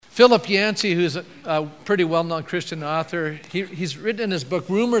Philip Yancey, who's a pretty well-known Christian author, he's written in his book,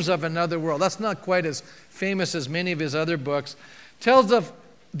 Rumors of Another World. That's not quite as famous as many of his other books. Tells of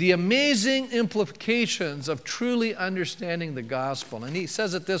the amazing implications of truly understanding the gospel. And he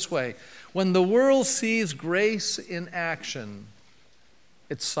says it this way: when the world sees grace in action,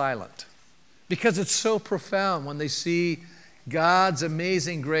 it's silent. Because it's so profound when they see God's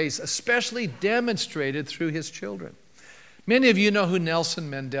amazing grace, especially demonstrated through his children. Many of you know who Nelson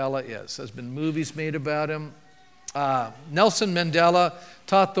Mandela is. There's been movies made about him. Nelson Mandela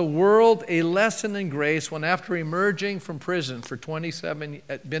taught the world a lesson in grace when, after emerging from prison for 27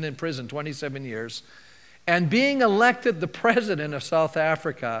 years, and being elected the president of South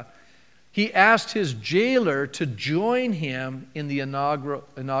Africa, he asked his jailer to join him in the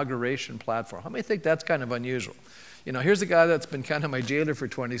inauguration platform. How many think that's kind of unusual? You know, here's a guy that's been kind of my jailer for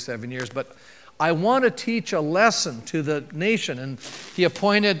 27 years, but I want to teach a lesson to the nation. And he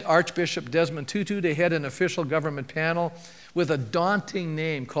appointed Archbishop Desmond Tutu to head an official government panel with a daunting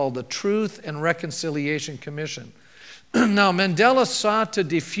name called the Truth and Reconciliation Commission. Now, Mandela sought to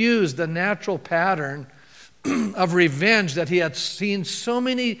diffuse the natural pattern of revenge that he had seen so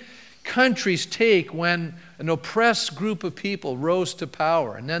many countries take when an oppressed group of people rose to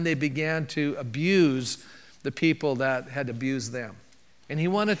power, and then they began to abuse the people that had abused them. And he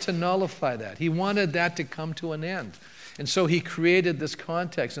wanted to nullify that. He wanted that to come to an end. And so he created this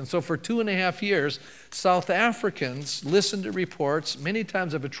context. And so for 2.5 years, South Africans listened to reports, many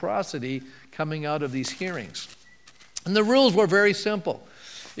times of atrocity, coming out of these hearings. And the rules were very simple.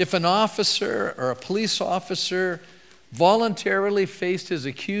 If an officer or a police officer voluntarily faced his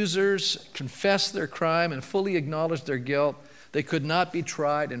accusers, confessed their crime, and fully acknowledged their guilt, they could not be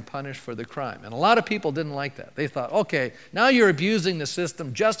tried and punished for the crime. And a lot of people didn't like that. They thought, okay, now you're abusing the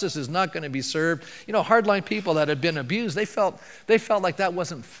system. Justice is not going to be served. You know, hardline people that had been abused, they felt like that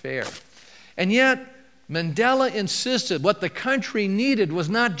wasn't fair. And yet, Mandela insisted what the country needed was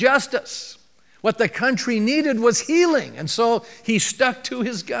not justice. What the country needed was healing. And so he stuck to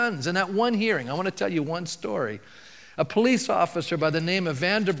his guns. And at one hearing, I want to tell you one story. A police officer by the name of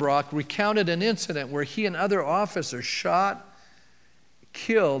Van der Broek recounted an incident where he and other officers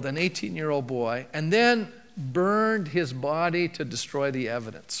killed an 18-year-old boy, and then burned his body to destroy the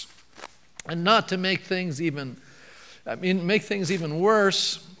evidence. And not to make things even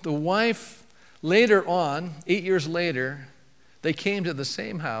worse, the wife later on, 8 years later, they came to the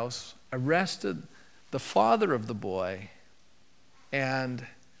same house, arrested the father of the boy, and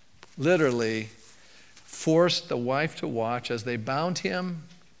literally forced the wife to watch as they bound him,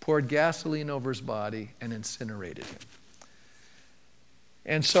 poured gasoline over his body, and incinerated him.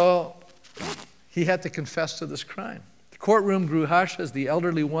 And so he had to confess to this crime. The courtroom grew hushed as the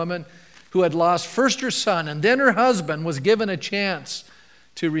elderly woman who had lost first her son and then her husband was given a chance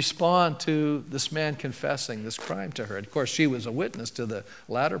to respond to this man confessing this crime to her. Of course, she was a witness to the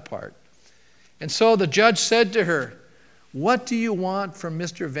latter part. And so the judge said to her, "What do you want from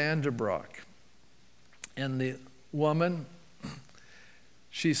Mr. Van der Broek?" And the woman,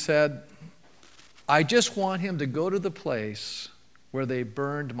 she said, "I just want him to go to the place where they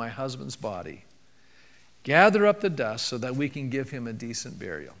burned my husband's body, gather up the dust so that we can give him a decent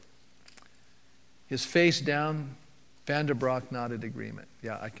burial." His face down, Van der Broek nodded agreement.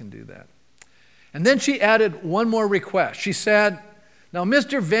 "Yeah, I can do that." And then she added one more request. She said, "Now,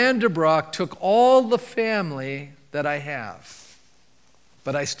 Mr. Van der Broek took all the family that I have,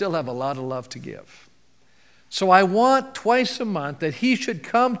 but I still have a lot of love to give. So I want twice a month that he should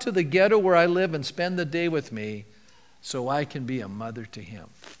come to the ghetto where I live and spend the day with me so I can be a mother to him.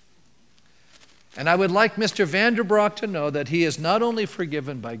 And I would like Mr. Van der Broek to know that he is not only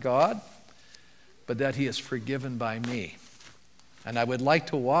forgiven by God, but that he is forgiven by me. And I would like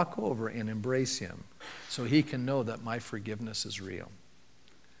to walk over and embrace him so he can know that my forgiveness is real."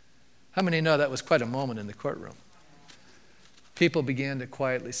 How many know that was quite a moment in the courtroom? People began to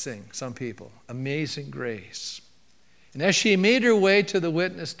quietly sing, some people, "Amazing Grace." And as she made her way to the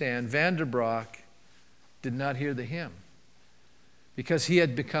witness stand, Van der Broek did not hear the hymn because he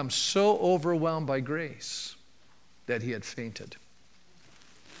had become so overwhelmed by grace that he had fainted.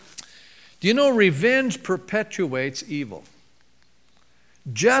 Do you know revenge perpetuates evil?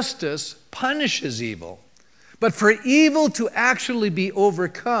 Justice punishes evil. But for evil to actually be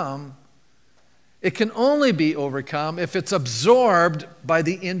overcome, it can only be overcome if it's absorbed by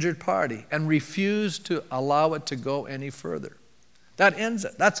the injured party and refused to allow it to go any further. That ends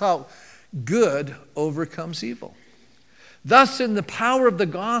it. That's how good overcomes evil. Thus, in the power of the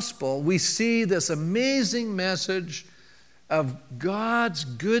gospel, we see this amazing message of God's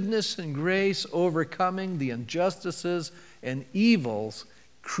goodness and grace overcoming the injustices and evils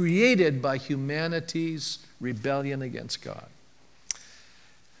created by humanity's rebellion against God.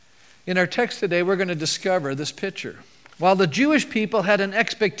 In our text today, we're going to discover this picture. While the Jewish people had an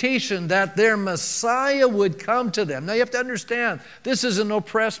expectation that their Messiah would come to them. Now you have to understand, this is an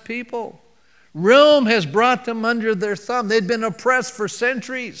oppressed people. Rome has brought them under their thumb. They'd been oppressed for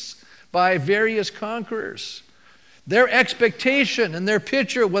centuries by various conquerors. Their expectation and their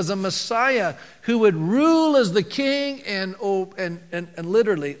picture was a Messiah who would rule as the king and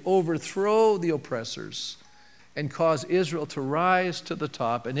literally overthrow the oppressors and cause Israel to rise to the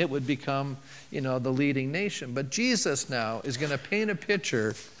top, and it would become, the leading nation. But Jesus now is going to paint a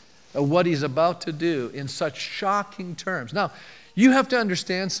picture of what he's about to do in such shocking terms. Now, you have to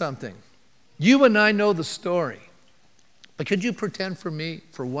understand something. You and I know the story. But could you pretend for me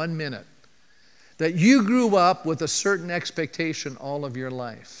for 1 minute that you grew up with a certain expectation all of your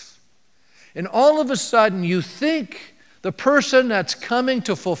life? And all of a sudden you think the person that's coming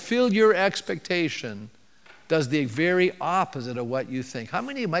to fulfill your expectation does the very opposite of what you think. How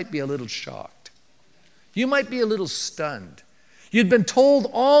many of you might be a little shocked? You might be a little stunned. You'd been told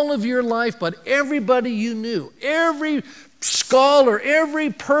all of your life, but everybody you knew, every scholar, every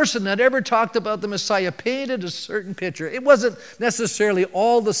person that ever talked about the Messiah painted a certain picture. It wasn't necessarily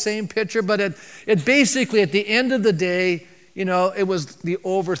all the same picture, but it basically, at the end of the day, it was the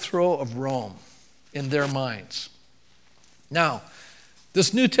overthrow of Rome in their minds. Now,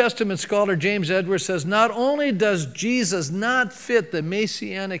 this New Testament scholar, James Edwards, says not only does Jesus not fit the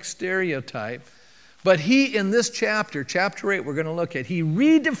messianic stereotype, but he, in this chapter 8 we're going to look at, he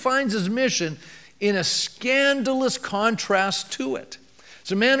redefines his mission in a scandalous contrast to it.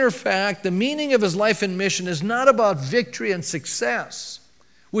 As a matter of fact, the meaning of his life and mission is not about victory and success,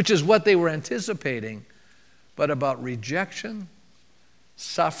 which is what they were anticipating, but about rejection,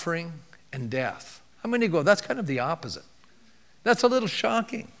 suffering, and death. How many go, that's kind of the opposite? That's a little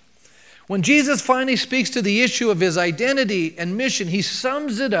shocking. When Jesus finally speaks to the issue of his identity and mission, he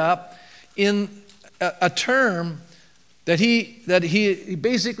sums it up in a term that he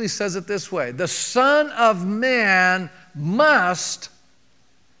basically says it this way: the Son of Man must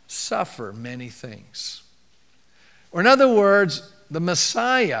suffer many things. Or in other words, the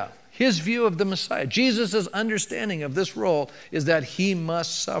Messiah, his view of the Messiah, Jesus' understanding of this role is that he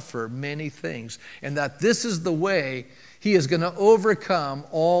must suffer many things, and that this is the way he is going to overcome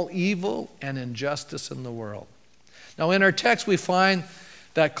all evil and injustice in the world. Now, in our text, we find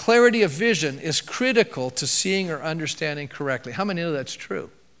that clarity of vision is critical to seeing or understanding correctly. How many know that's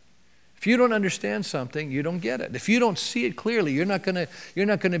true? If you don't understand something, you don't get it. If you don't see it clearly, you're not going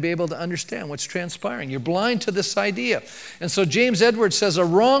to be able to understand what's transpiring. You're blind to this idea. And so James Edwards says a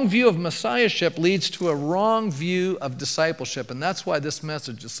wrong view of messiahship leads to a wrong view of discipleship, and that's why this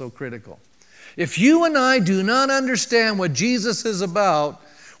message is so critical. If you and I do not understand what Jesus is about,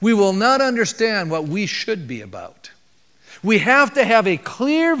 we will not understand what we should be about. We have to have a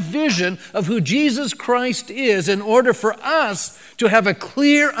clear vision of who Jesus Christ is in order for us to have a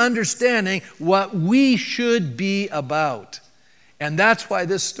clear understanding what we should be about. And that's why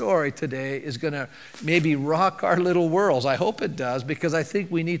this story today is going to maybe rock our little worlds. I hope it does, because I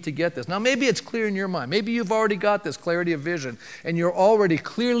think we need to get this. Now, maybe it's clear in your mind. Maybe you've already got this clarity of vision, and you're already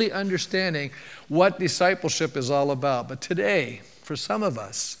clearly understanding what discipleship is all about. But today, for some of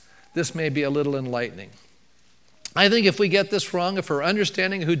us, this may be a little enlightening. I think if we get this wrong, if our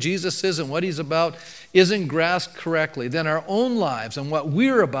understanding of who Jesus is and what he's about isn't grasped correctly, then our own lives and what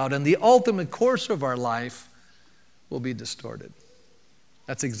we're about and the ultimate course of our life will be distorted.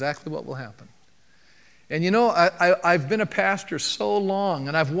 That's exactly what will happen. And I've been a pastor so long,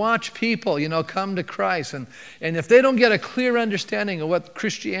 and I've watched people, come to Christ. And if they don't get a clear understanding of what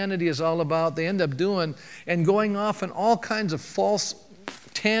Christianity is all about, they end up doing and going off in all kinds of false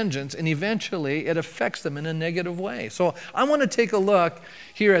tangents, and eventually it affects them in a negative way. So I want to take a look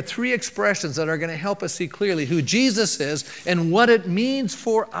here at 3 expressions that are going to help us see clearly who Jesus is and what it means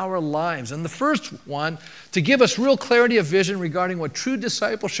for our lives. And the first one, to give us real clarity of vision regarding what true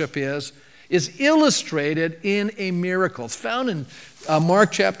discipleship is illustrated in a miracle. It's found in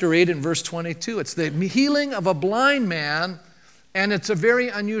Mark chapter 8 and verse 22. It's the healing of a blind man, and it's a very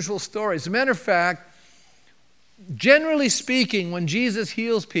unusual story. As a matter of fact, generally speaking, when Jesus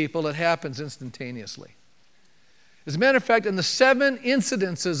heals people, it happens instantaneously. As a matter of fact, in the 7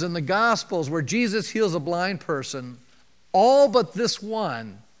 incidences in the Gospels where Jesus heals a blind person, all but this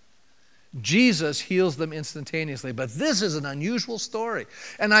one, Jesus heals them instantaneously. But this is an unusual story.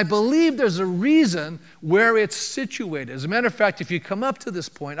 And I believe there's a reason where it's situated. As a matter of fact, if you come up to this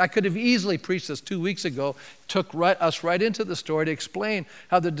point, I could have easily preached this 2 weeks ago, took us right into the story to explain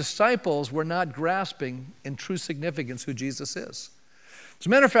how the disciples were not grasping in true significance who Jesus is. As a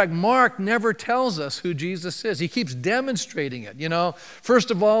matter of fact, Mark never tells us who Jesus is. He keeps demonstrating it.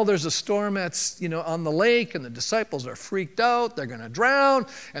 First of all, there's a storm that's, on the lake, and the disciples are freaked out. They're going to drown,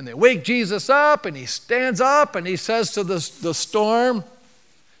 and they wake Jesus up, and he stands up, and he says to the storm,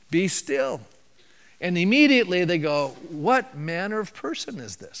 "Be still." And immediately they go, "What manner of person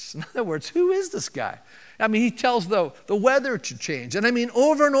is this?" In other words, who is this guy? He tells the weather to change. And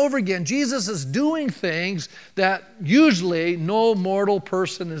over and over again, Jesus is doing things that usually no mortal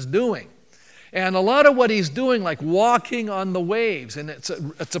person is doing. And a lot of what he's doing, like walking on the waves, and it's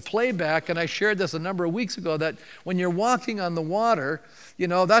a playback, and I shared this a number of weeks ago, that when you're walking on the water,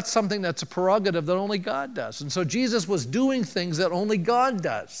 that's something that's a prerogative that only God does. And so Jesus was doing things that only God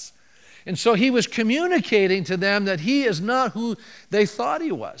does. And so he was communicating to them that he is not who they thought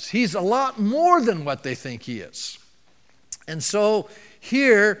he was. He's a lot more than what they think he is. And so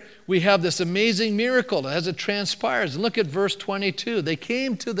here we have this amazing miracle as it transpires. Look at verse 22. They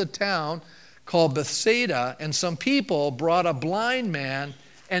came to the town called Bethsaida, and some people brought a blind man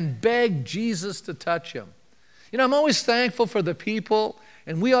and begged Jesus to touch him. I'm always thankful for the people,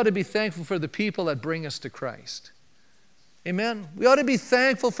 and we ought to be thankful for the people that bring us to Christ. Amen. We ought to be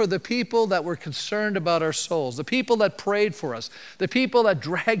thankful for the people that were concerned about our souls, the people that prayed for us, the people that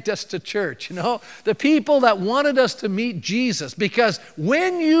dragged us to church, the people that wanted us to meet Jesus. Because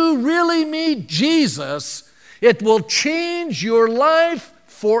when you really meet Jesus, it will change your life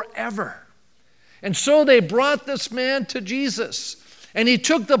forever. And so they brought this man to Jesus. And he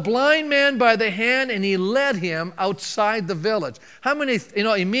took the blind man by the hand and he led him outside the village. How many,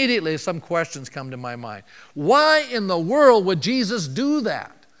 immediately some questions come to my mind. Why in the world would Jesus do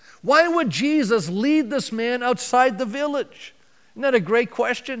that? Why would Jesus lead this man outside the village? Isn't that a great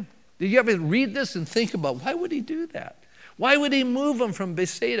question? Did you ever read this and think about why would he do that? Why would he move him from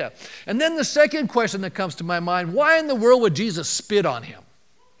Bethsaida? And then the second question that comes to my mind, why in the world would Jesus spit on him?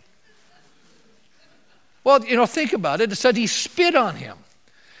 Well, think about it. It said he spit on him.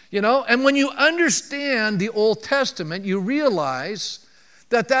 And when you understand the Old Testament, you realize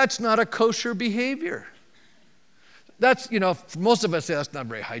that that's not a kosher behavior. That's, most of us say that's not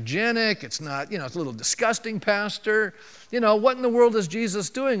very hygienic. It's not, it's a little disgusting, Pastor. What in the world is Jesus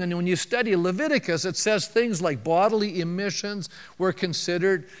doing? And when you study Leviticus, it says things like bodily emissions were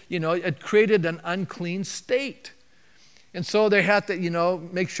considered, it created an unclean state. And so they had to,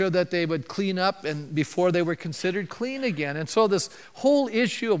 make sure that they would clean up and before they were considered clean again. And so this whole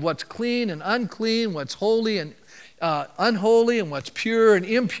issue of what's clean and unclean, what's holy and unholy, and what's pure and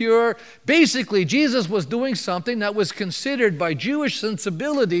impure, basically Jesus was doing something that was considered by Jewish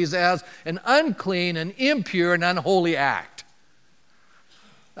sensibilities as an unclean and impure and unholy act.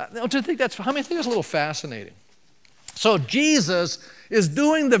 Don't you think how many think it's a little fascinating? So Jesus is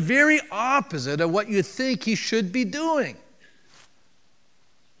doing the very opposite of what you think he should be doing.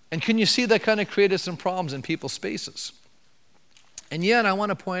 And can you see that kind of created some problems in people's spaces? And yet I want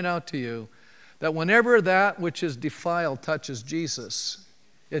to point out to you that whenever that which is defiled touches Jesus,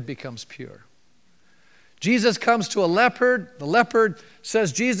 it becomes pure. Jesus comes to a leopard. The leopard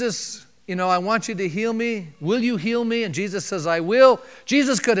says, "Jesus, I want you to heal me. Will you heal me?" And Jesus says, "I will."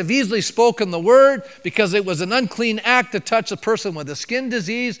 Jesus could have easily spoken the word because it was an unclean act to touch a person with a skin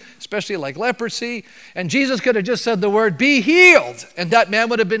disease, especially like leprosy. And Jesus could have just said the word, "Be healed," and that man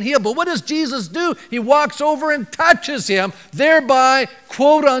would have been healed. But what does Jesus do? He walks over and touches him, thereby,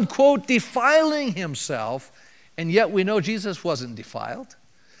 quote unquote, defiling himself. And yet we know Jesus wasn't defiled.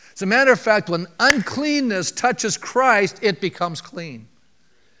 As a matter of fact, when uncleanness touches Christ, it becomes clean.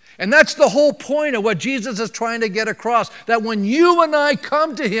 And that's the whole point of what Jesus is trying to get across, that when you and I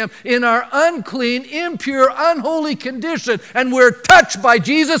come to him in our unclean, impure, unholy condition, and we're touched by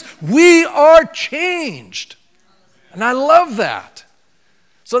Jesus, we are changed. And I love that.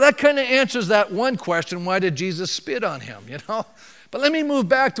 So that kind of answers that one question, why did Jesus spit on him, But let me move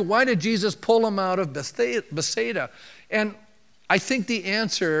back to why did Jesus pull him out of Bethsaida? And I think the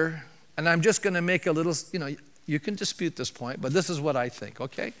answer, and I'm just going to make a little, you can dispute this point, but this is what I think,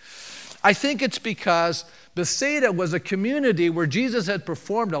 okay? I think it's because Bethsaida was a community where Jesus had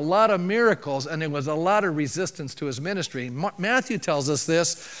performed a lot of miracles and there was a lot of resistance to his ministry. Matthew tells us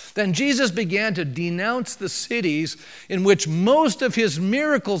this. Then Jesus began to denounce the cities in which most of his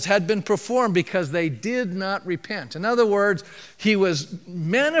miracles had been performed because they did not repent. In other words, he was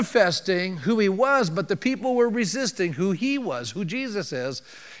manifesting who he was, but the people were resisting who he was, who Jesus is,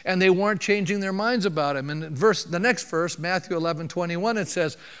 and they weren't changing their minds about him. And the next verse, Matthew 11:21, it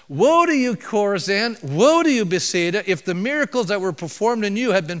says, "Woe to you, Chorazin! Woe to you, Bethsaida! If the miracles that were performed in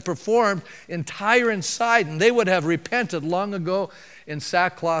you had been performed in Tyre and Sidon, they would have repented long ago in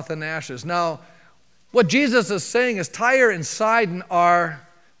sackcloth and ashes." Now, What Jesus is saying is Tyre and Sidon are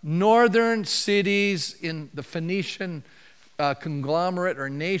northern cities in the Phoenician conglomerate or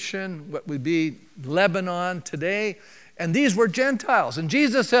nation, what would be Lebanon today. And these were Gentiles. And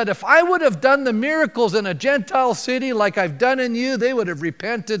Jesus said, if I would have done the miracles in a Gentile city like I've done in you, they would have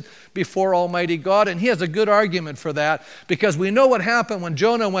repented before Almighty God. And he has a good argument for that, because we know what happened when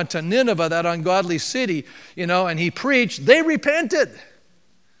Jonah went to Nineveh, that ungodly city, and he preached. They repented.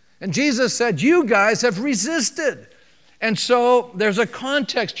 And Jesus said, you guys have resisted. And so there's a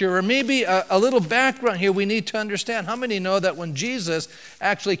context here, or maybe a little background here we need to understand. How many know that when Jesus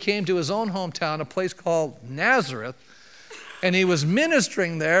actually came to his own hometown, a place called Nazareth, and he was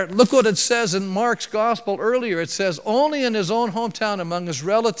ministering there, look what it says in Mark's gospel earlier. It says, only in his own hometown among his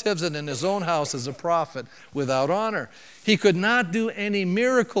relatives and in his own house is a prophet without honor. He could not do any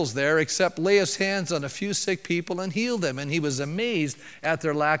miracles there except lay his hands on a few sick people and heal them. And he was amazed at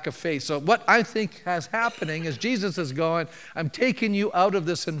their lack of faith. So what I think is happening is Jesus is going, I'm taking you out of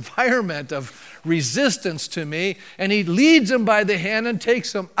this environment of resistance to me. And he leads them by the hand and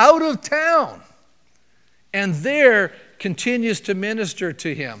takes them out of town. And there continues to minister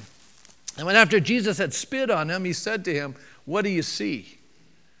to him. And when after Jesus had spit on him, he said to him, what do you see?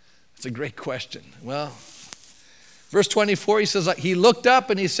 It's a great question. Well, verse 24, he says, he looked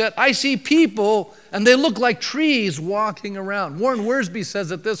up and he said, I see people and they look like trees walking around. Warren Wiersbe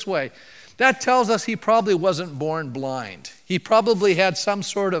says it this way. That tells us he probably wasn't born blind. He probably had some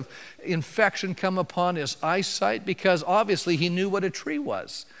sort of infection come upon his eyesight, because obviously he knew what a tree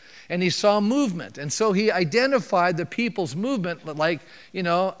was. And he saw movement. And so he identified the people's movement like,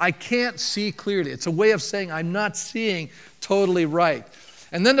 I can't see clearly. It's a way of saying I'm not seeing totally right.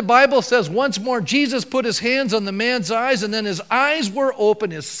 And then the Bible says once more, Jesus put his hands on the man's eyes, and then his eyes were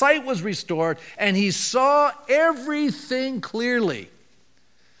open, his sight was restored, and he saw everything clearly.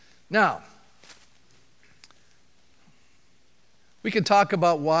 Now, we can talk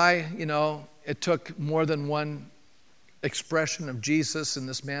about why, it took more than one expression of Jesus in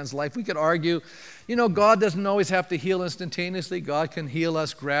this man's life. We could argue, God doesn't always have to heal instantaneously. God can heal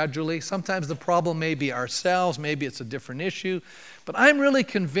us gradually. Sometimes the problem may be ourselves. Maybe it's a different issue. But I'm really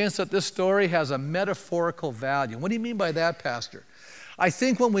convinced that this story has a metaphorical value. What do you mean by that, Pastor? I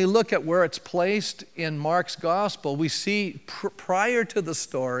think when we look at where it's placed in Mark's gospel, we see prior to the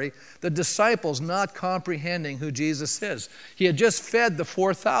story, the disciples not comprehending who Jesus is. He had just fed the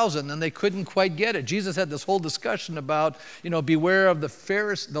 4,000 and they couldn't quite get it. Jesus had this whole discussion about, beware of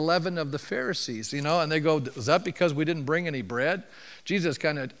the leaven of the Pharisees, and they go, is that because we didn't bring any bread? Jesus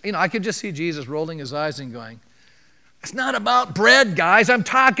kind of, I could just see Jesus rolling his eyes and going, it's not about bread, guys. I'm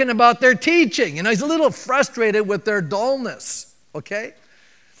talking about their teaching. He's a little frustrated with their dullness. Okay?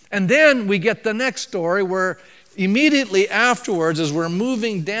 And then we get the next story where immediately afterwards, as we're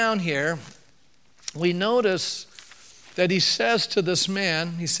moving down here, we notice that he says to this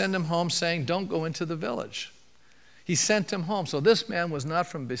man, he sent him home saying, don't go into the village. He sent him home. So this man was not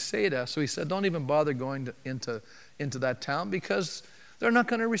from Bethsaida, so he said, don't even bother going into that town, because they're not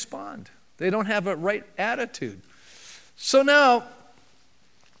going to respond. They don't have a right attitude. So now,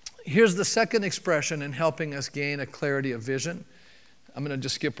 here's the second expression in helping us gain a clarity of vision. I'm going to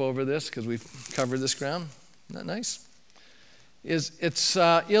just skip over this because we've covered this ground. Isn't that nice? It's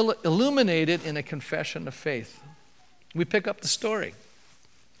illuminated in a confession of faith. We pick up the story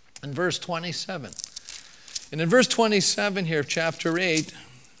in verse 27. And in verse 27 here of chapter 8,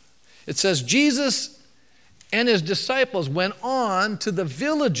 it says, Jesus and his disciples went on to the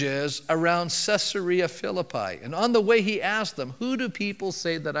villages around Caesarea Philippi. And on the way he asked them, who do people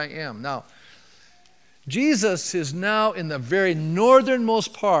say that I am? Now, Jesus is now in the very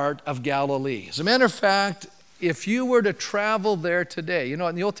northernmost part of Galilee. As a matter of fact, if you were to travel there today, in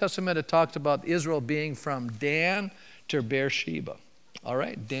the Old Testament it talked about Israel being from Dan to Beersheba. All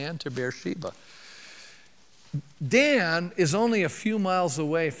right, Dan to Beersheba. Dan is only a few miles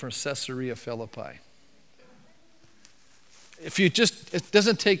away from Caesarea Philippi. It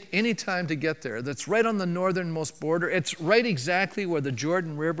doesn't take any time to get there. That's right on the northernmost border. It's right exactly where the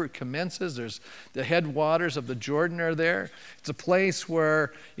Jordan River commences. There's the headwaters of the Jordan are there. It's a place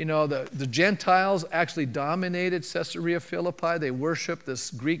where, the Gentiles actually dominated Caesarea Philippi. They worshiped this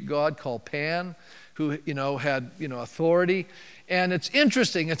Greek god called Pan, who, had, authority. And it's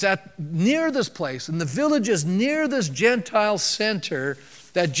interesting. It's near this place, in the villages near this Gentile center,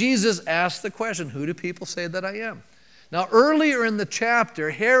 that Jesus asked the question, who do people say that I am? Now, earlier in the chapter,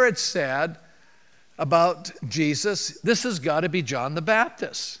 Herod said about Jesus, this has got to be John the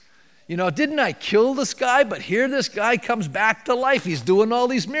Baptist. didn't I kill this guy? But here this guy comes back to life. He's doing all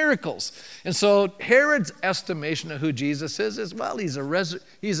these miracles. And so Herod's estimation of who Jesus is, well, he's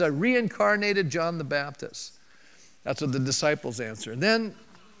a reincarnated John the Baptist. That's what the disciples answer. And then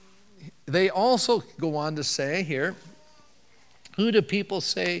they also go on to say here, who do people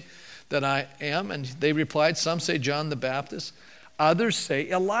say that I am? And they replied, some say John the Baptist, others say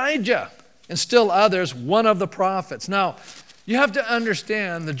Elijah, and still others, one of the prophets. Now, you have to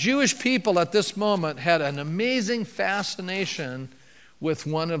understand, the Jewish people at this moment had an amazing fascination with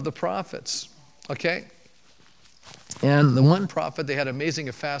one of the prophets, okay? And the one prophet they had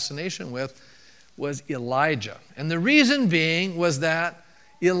amazing fascination with was Elijah. And the reason being was that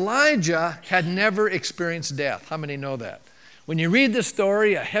Elijah had never experienced death. How many know that? When you read the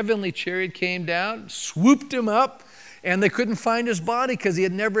story, a heavenly chariot came down, swooped him up, and they couldn't find his body because he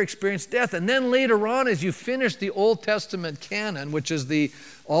had never experienced death. And then later on, as you finish the Old Testament canon, which is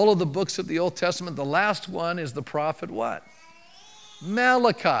all of the books of the Old Testament, the last one is the prophet what?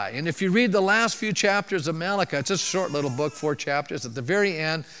 Malachi. And if you read the last few chapters of Malachi, it's a short little book, 4 chapters. At the very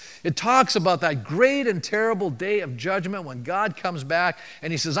end, it talks about that great and terrible day of judgment when God comes back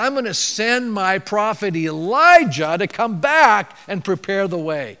and he says, I'm going to send my prophet Elijah to come back and prepare the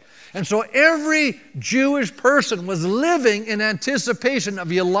way. And so every Jewish person was living in anticipation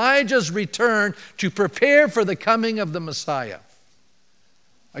of Elijah's return to prepare for the coming of the Messiah.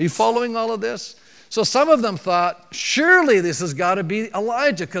 Are you following all of this? So some of them thought, surely this has got to be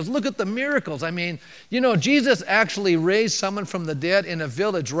Elijah, because look at the miracles. I mean, Jesus actually raised someone from the dead in a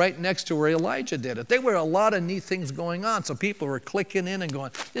village right next to where Elijah did it. There were a lot of neat things going on, so people were clicking in and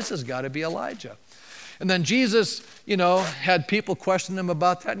going, this has got to be Elijah. And then Jesus, had people question him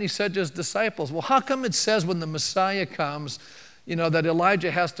about that, and he said to his disciples, well, how come it says when the Messiah comes, that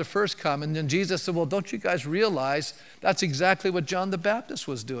Elijah has to first come? And then Jesus said, well, don't you guys realize that's exactly what John the Baptist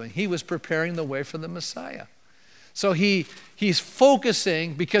was doing? He was preparing the way for the Messiah. So he's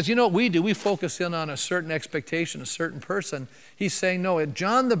focusing, because you know what we do? We focus in on a certain expectation, a certain person. He's saying, no,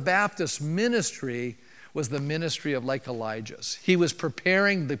 John the Baptist's ministry was the ministry of like Elijah's. He was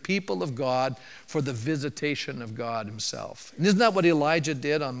preparing the people of God for the visitation of God himself. And isn't that what Elijah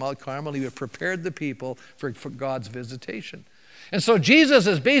did on Mount Carmel? He prepared the people for God's visitation. And so Jesus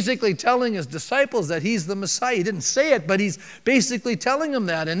is basically telling his disciples that he's the Messiah. He didn't say it, but he's basically telling them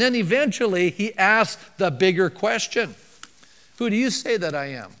that. And then eventually he asks the bigger question. Who do you say that I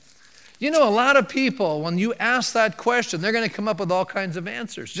am? A lot of people, when you ask that question, they're going to come up with all kinds of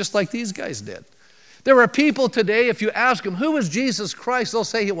answers, just like these guys did. There are people today, if you ask them, who is Jesus Christ? They'll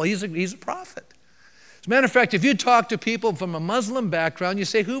say, well, he's a prophet. As a matter of fact, if you talk to people from a Muslim background, you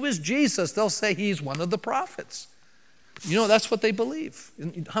say, who is Jesus? They'll say he's one of the prophets. That's what they believe.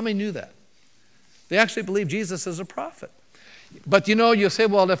 How many knew that? They actually believe Jesus is a prophet. But you say,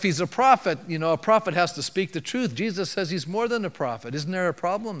 well, if he's a prophet has to speak the truth. Jesus says he's more than a prophet. Isn't there a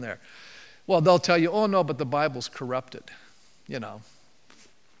problem there? Well, they'll tell you, oh no, but the Bible's corrupted,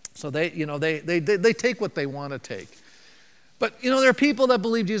 So they take what they want to take. But, there are people that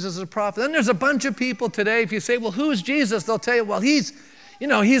believe Jesus is a prophet. Then there's a bunch of people today, if you say, well, who is Jesus? They'll tell you, well, he's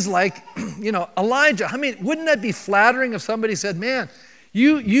like, Elijah. I mean, wouldn't that be flattering if somebody said, man,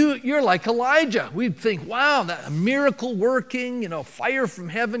 you're like Elijah? We'd think, wow, that miracle working, fire from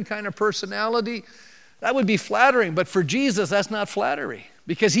heaven kind of personality. That would be flattering. But for Jesus, that's not flattery,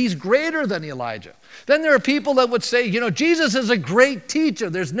 because he's greater than Elijah. Then there are people that would say, Jesus is a great teacher.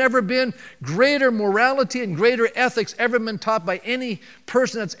 There's never been greater morality and greater ethics ever been taught by any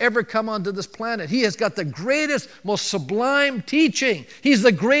person that's ever come onto this planet. He has got the greatest, most sublime teaching. He's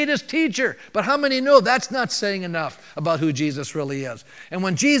the greatest teacher. But how many know that's not saying enough about who Jesus really is? And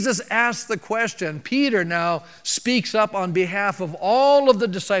when Jesus asks the question, Peter now speaks up on behalf of all of the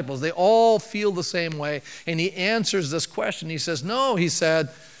disciples. They all feel the same way. And he answers this question. He says, no, he said,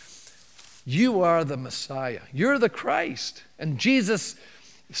 you are the Messiah. You're the Christ. And Jesus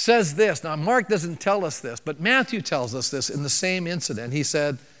says this. Now, Mark doesn't tell us this, but Matthew tells us this in the same incident. He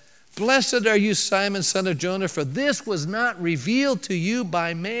said, blessed are you, Simon, son of Jonah, for this was not revealed to you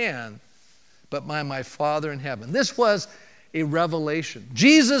by man, but by my Father in heaven. This was a revelation.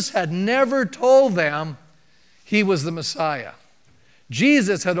 Jesus had never told them he was the Messiah.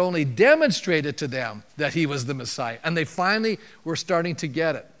 Jesus had only demonstrated to them that he was the Messiah, and they finally were starting to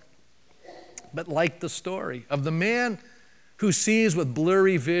get it. But like the story of the man who sees with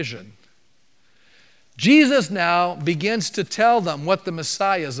blurry vision, Jesus now begins to tell them what the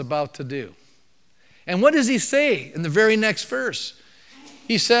Messiah is about to do. And what does he say in the very next verse?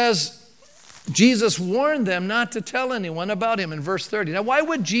 He says, Jesus warned them not to tell anyone about him in verse 30. Now, why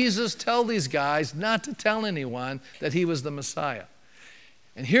would Jesus tell these guys not to tell anyone that he was the Messiah?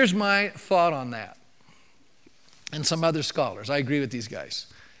 And here's my thought on that. And some other scholars, I agree with these guys.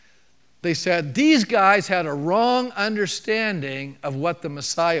 They said these guys had a wrong understanding of what the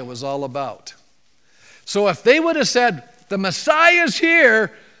Messiah was all about. So if they would have said, the Messiah's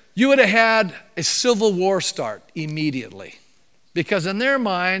here, you would have had a civil war start immediately. Because in their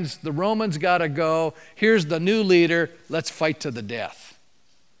minds, the Romans got to go, here's the new leader, let's fight to the death.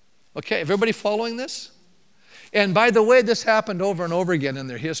 Okay, everybody following this? And by the way, this happened over and over again in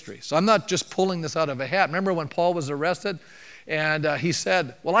their history. So I'm not just pulling this out of a hat. Remember when Paul was arrested? And he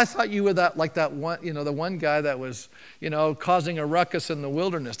said, well, I thought you were that one, the one guy that was, causing a ruckus in the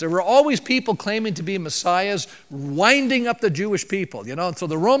wilderness. There were always people claiming to be messiahs, winding up the Jewish people, And so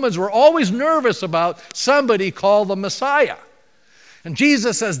the Romans were always nervous about somebody called the Messiah. And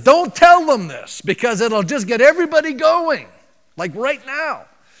Jesus says, don't tell them this because it'll just get everybody going, like right now.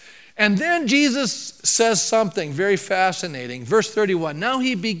 And then Jesus says something very fascinating. Verse 31, now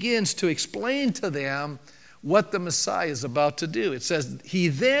he begins to explain to them what the Messiah is about to do. It says, he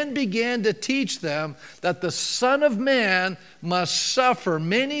then began to teach them that the Son of Man must suffer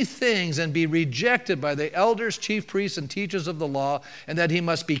many things and be rejected by the elders, chief priests, and teachers of the law, and that he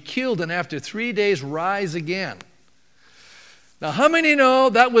must be killed and after 3 days rise again. Now, how many know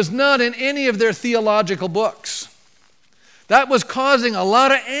that was not in any of their theological books? That was causing a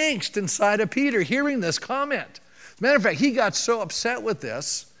lot of angst inside of Peter, hearing this comment. As a matter of fact, he got so upset with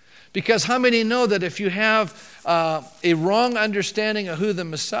this because how many know that if you have a wrong understanding of who the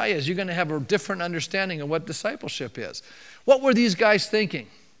Messiah is, you're going to have a different understanding of what discipleship is. What were these guys thinking?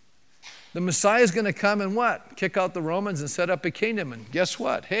 The Messiah is going to come and what? Kick out the Romans and set up a kingdom. And guess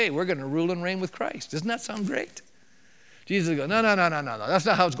what? Hey, we're going to rule and reign with Christ. Doesn't that sound great? Jesus goes, no. That's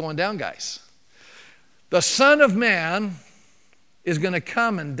not how it's going down, guys. The Son of Man is going to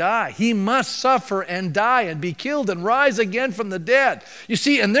come and die. He must suffer and die and be killed and rise again from the dead. You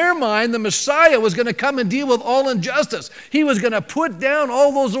see, in their mind, the Messiah was going to come and deal with all injustice. He was going to put down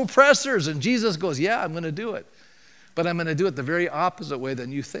all those oppressors. And Jesus goes, yeah, I'm going to do it. But I'm going to do it the very opposite way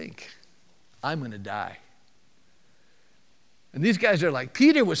than you think. I'm going to die. And these guys are like,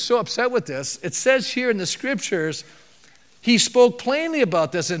 Peter was so upset with this. It says here in the scriptures, he spoke plainly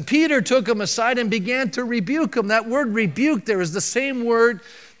about this, and Peter took him aside and began to rebuke him. That word rebuke there is the same word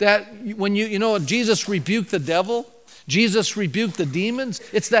that when Jesus rebuked the devil, Jesus rebuked the demons.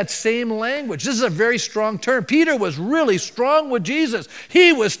 It's that same language. This is a very strong term. Peter was really strong with Jesus.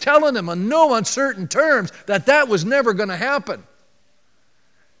 He was telling him in no uncertain terms that was never going to happen.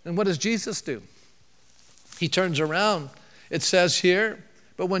 And what does Jesus do? He turns around. It says here,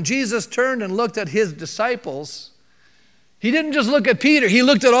 but when Jesus turned and looked at his disciples, he didn't just look at Peter. He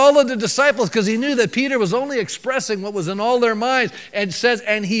looked at all of the disciples because he knew that Peter was only expressing what was in all their minds. And it says,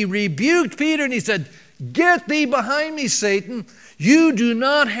 and he rebuked Peter and he said, get thee behind me, Satan. You do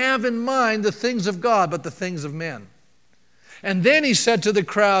not have in mind the things of God, but the things of men. And then he said to the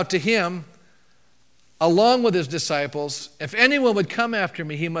crowd, to him, along with his disciples, if anyone would come after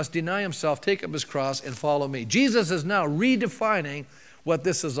me, he must deny himself, take up his cross, and follow me. Jesus is now redefining what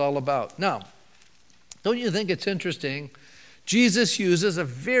this is all about. Now, don't you think it's interesting? Jesus uses a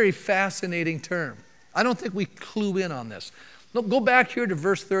very fascinating term. I don't think we clue in on this. Look, go back here to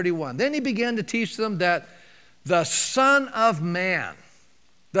verse 31. Then he began to teach them that the Son of Man,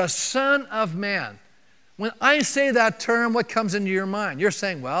 the Son of Man. When I say that term, what comes into your mind? You're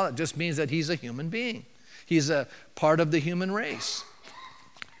saying, well, it just means that he's a human being. He's a part of the human race.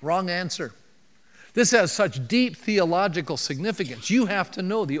 Wrong answer. This has such deep theological significance. You have to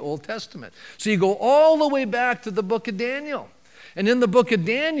know the Old Testament. So you go all the way back to the book of Daniel. And in the book of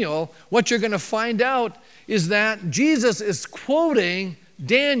Daniel, what you're going to find out is that Jesus is quoting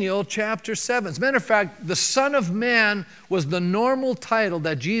Daniel chapter 7. As a matter of fact, the Son of Man was the normal title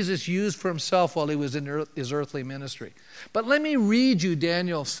that Jesus used for himself while he was in his earthly ministry. But let me read you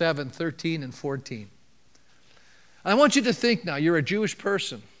Daniel 7, 13 and 14. I want you to think now, you're a Jewish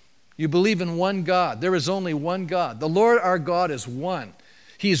person. You believe in one God. There is only one God. The Lord our God is one.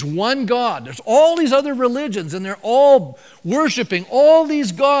 He's one God. There's all these other religions, and they're all worshiping all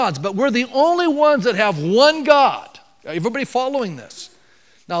these gods, but we're the only ones that have one God. Everybody following this?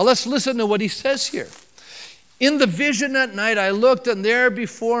 Now let's listen to what he says here. In the vision at night I looked, and there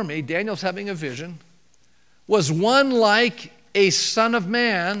before me, Daniel's having a vision, was one like a son of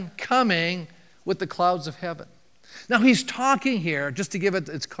man coming with the clouds of heaven. Now he's talking here, just to give it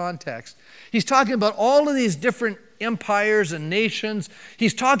its context, he's talking about all of these different empires and nations.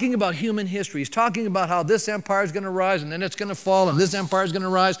 He's talking about human history. He's talking about how this empire is going to rise and then it's going to fall, and this empire is going to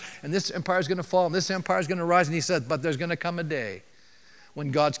rise and this empire is going to fall and this empire is going to rise. And he said, but there's going to come a day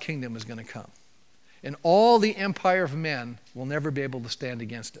when God's kingdom is going to come. and all the empire of men will never be able to stand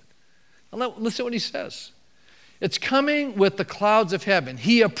against it. Now, listen to what he says. It's coming with the clouds of heaven.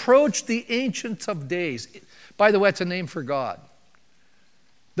 He approached the Ancient of Days. By the way, it's a name for God.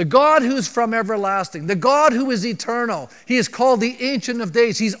 The God who's from everlasting, the God who is eternal. He is called the Ancient of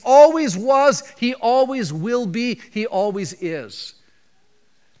Days. He always was, he always will be, he always is.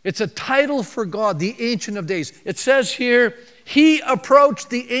 It's a title for God, the Ancient of Days. It says here, he approached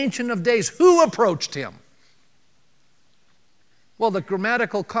the Ancient of Days. Who approached him? Well, the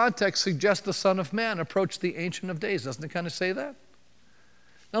grammatical context suggests the Son of Man approached the Ancient of Days. Doesn't it kind of say that?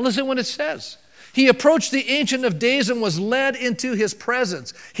 Now listen what it says. He approached the Ancient of Days and was led into his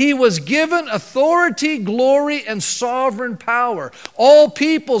presence. He was given authority, glory, and sovereign power. All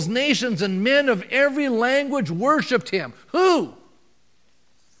peoples, nations, and men of every language worshiped him. Who?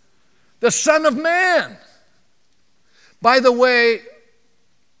 The Son of Man. By the way,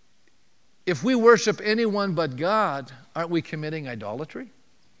 if we worship anyone but God, aren't we committing idolatry?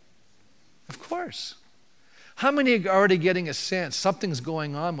 Of course. How many are already getting a sense something's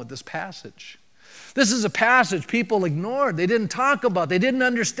going on with this passage? This is a passage people ignored. They didn't talk about. They didn't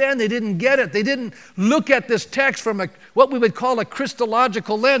understand. They didn't get it. They didn't look at this text from what we would call a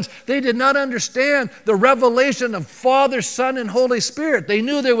Christological lens. They did not understand the revelation of Father, Son, and Holy Spirit. They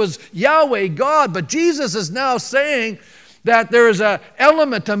knew there was Yahweh, God, but Jesus is now saying that there is an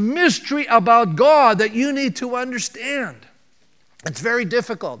element, a mystery about God that you need to understand. It's very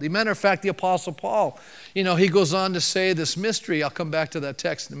difficult. As a matter of fact, the Apostle Paul, he goes on to say this mystery. I'll come back to that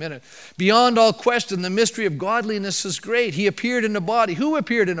text in a minute. Beyond all question, the mystery of godliness is great. He appeared in a body. Who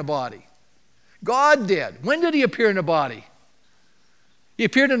appeared in a body? God did. When did he appear in a body? He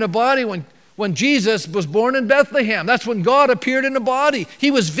appeared in a body when Jesus was born in Bethlehem. That's when God appeared in a body.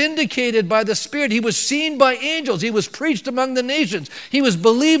 He was vindicated by the Spirit. He was seen by angels. He was preached among the nations. He was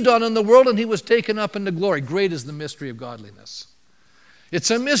believed on in the world, and he was taken up into glory. Great is the mystery of godliness. It's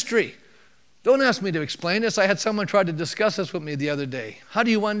a mystery. Don't ask me to explain this. I had someone try to discuss this with me the other day. How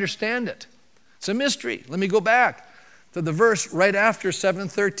do you understand it? It's a mystery. Let me go back to the verse right after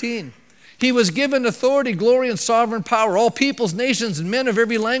 7:13. He was given authority, glory, and sovereign power. All peoples, nations, and men of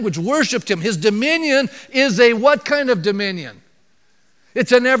every language worshiped him. His dominion is a what kind of dominion?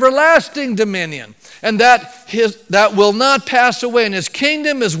 It's an everlasting dominion. And that will not pass away. And his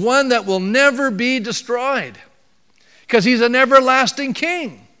kingdom is one that will never be destroyed. Because he's an everlasting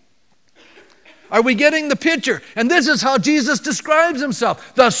king. Are we getting the picture? And this is how Jesus describes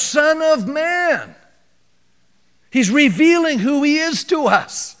himself. The Son of Man. He's revealing who he is to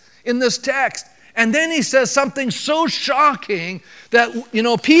us in this text. And then he says something so shocking that,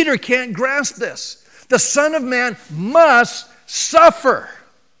 Peter can't grasp this. The Son of Man must suffer.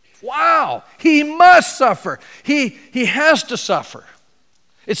 Wow. He must suffer. He has to suffer.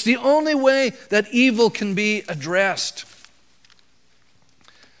 It's the only way that evil can be addressed.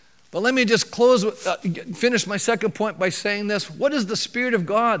 But let me just finish my second point by saying this. What is the Spirit of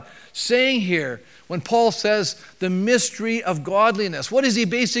God saying here when Paul says the mystery of godliness? What is he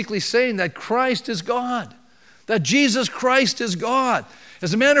basically saying? That Christ is God. That Jesus Christ is God.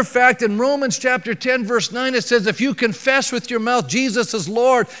 As a matter of fact, in Romans chapter 10, verse 9, it says, if you confess with your mouth Jesus is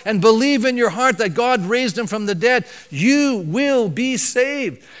Lord and believe in your heart that God raised him from the dead, you will be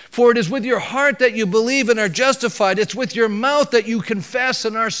saved. For it is with your heart that you believe and are justified. It's with your mouth that you confess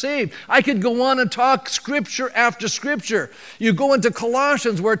and are saved. I could go on and talk scripture after scripture. You go into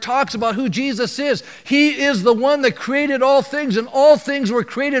Colossians where it talks about who Jesus is. He is the one that created all things, and all things were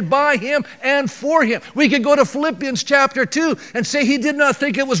created by him and for him. We could go to Philippians chapter 2 and say he did not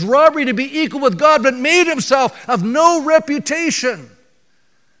think it was robbery to be equal with God, but made himself of no reputation.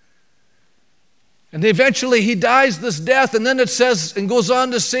 And eventually he dies this death, and then it says and goes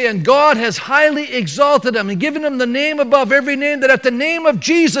on to say, and God has highly exalted him and given him the name above every name, that at the name of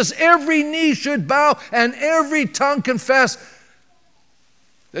Jesus every knee should bow and every tongue confess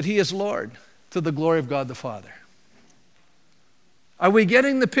that he is Lord, to the glory of God the Father. Are we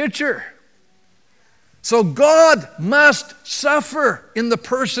getting the picture? So God must suffer in the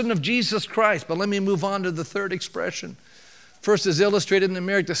person of Jesus Christ. But let me move on to the third expression. First is illustrated in the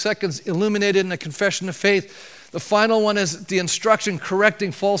miracle. The second is illuminated in the confession of faith. The final one is the instruction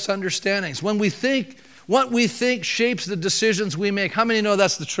correcting false understandings. What we think shapes the decisions we make. How many know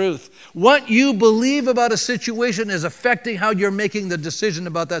that's the truth? What you believe about a situation is affecting how you're making the decision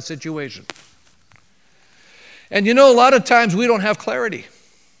about that situation. And a lot of times we don't have clarity.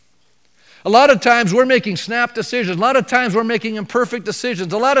 A lot of times we're making snap decisions. A lot of times we're making imperfect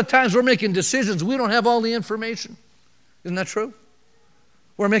decisions. A lot of times we're making decisions. We don't have all the information. Isn't that true?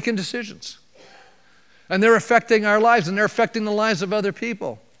 We're making decisions. And they're affecting our lives, and they're affecting the lives of other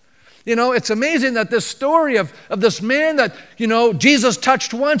people. You know, it's amazing that this story of this man that, you know, Jesus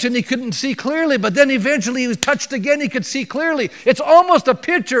touched once and he couldn't see clearly, but then eventually he was touched again, he could see clearly. It's almost a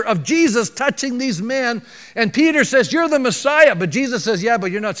picture of Jesus touching these men. And Peter says, you're the Messiah. But Jesus says, yeah,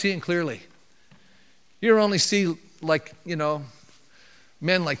 but you're not seeing clearly. You only see like, you know,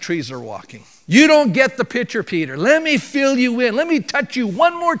 men like trees are walking. You don't get the picture, Peter. Let me fill you in. Let me touch you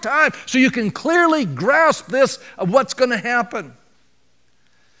one more time so you can clearly grasp this of what's going to happen.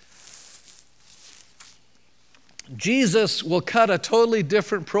 Jesus will cut a totally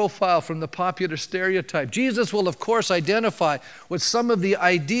different profile from the popular stereotype. Jesus will, of course, identify with some of the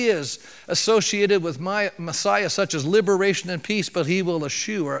ideas associated with my Messiah, such as liberation and peace, but he will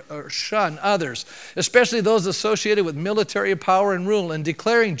eschew or shun others, especially those associated with military power and rule. In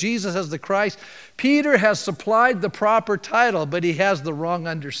declaring Jesus as the Christ, Peter has supplied the proper title, but he has the wrong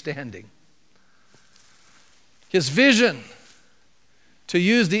understanding. His vision, to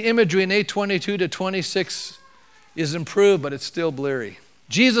use the imagery in 8:22 to 26, is improved, but it's still blurry.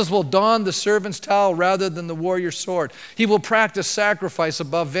 Jesus will don the servant's towel rather than the warrior's sword. He will practice sacrifice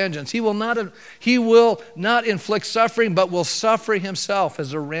above vengeance. He will not inflict suffering, but will suffer himself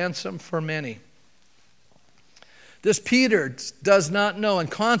as a ransom for many. This Peter does not know and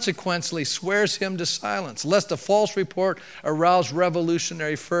consequently swears him to silence, lest a false report arouse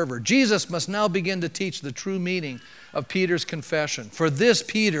revolutionary fervor. Jesus must now begin to teach the true meaning of Peter's confession. For this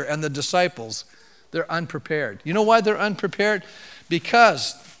Peter and the disciples, they're unprepared. You know why they're unprepared?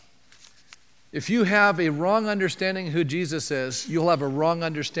 Because if you have a wrong understanding of who Jesus is, you'll have a wrong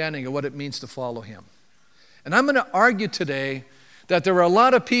understanding of what it means to follow him. And I'm going to argue today that there are a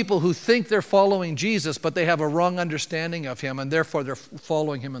lot of people who think they're following Jesus, but they have a wrong understanding of him, and therefore they're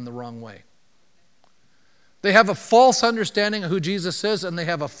following him in the wrong way. They have a false understanding of who Jesus is, and they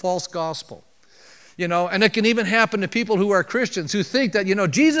have a false gospel. You know, and it can even happen to people who are Christians who think that, you know,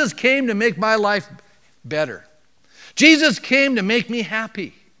 Jesus came to make my life better. Jesus came to make me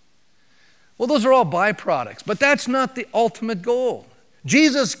happy. Well, those are all byproducts, but that's not the ultimate goal.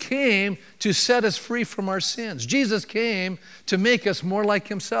 Jesus came to set us free from our sins. Jesus came to make us more like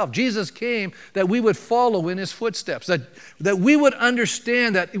himself. Jesus came that we would follow in his footsteps, that we would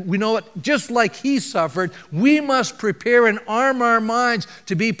understand that, you know what, just like he suffered, we must prepare and arm our minds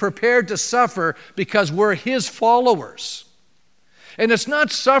to be prepared to suffer because we're his followers. And it's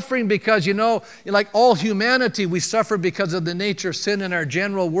not suffering because, you know, like all humanity, we suffer because of the nature of sin in our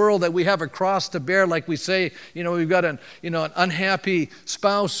general world, that we have a cross to bear, like we say, you know, we've got an unhappy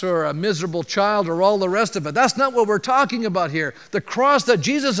spouse or a miserable child or all the rest of it. That's not what we're talking about here. The cross that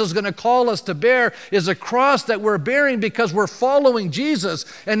Jesus is going to call us to bear is a cross that we're bearing because we're following Jesus.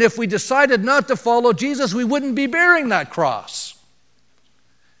 And if we decided not to follow Jesus, we wouldn't be bearing that cross.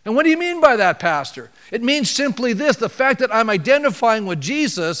 And what do you mean by that, Pastor? It means simply this: the fact that I'm identifying with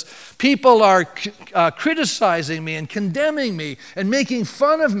Jesus, people are criticizing me and condemning me and making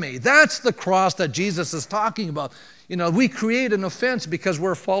fun of me. That's the cross that Jesus is talking about. You know, we create an offense because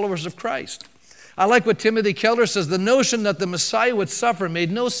we're followers of Christ. I like what Timothy Keller says. The notion that the Messiah would suffer made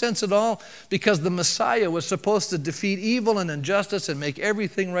no sense at all because the Messiah was supposed to defeat evil and injustice and make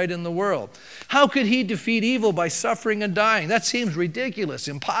everything right in the world. How could he defeat evil by suffering and dying? That seems ridiculous,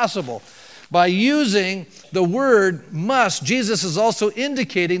 impossible. By using the word must, Jesus is also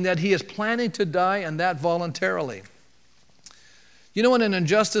indicating that he is planning to die, and that voluntarily. You know, when an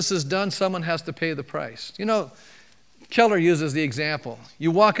injustice is done, someone has to pay the price. You know, Keller uses the example.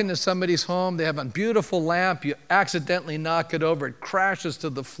 You walk into somebody's home, they have a beautiful lamp, you accidentally knock it over, it crashes to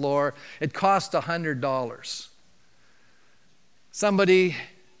the floor, it costs $100. Somebody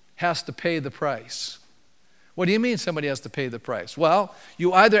has to pay the price. What do you mean somebody has to pay the price? Well,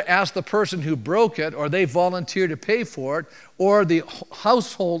 you either ask the person who broke it, or they volunteer to pay for it, or the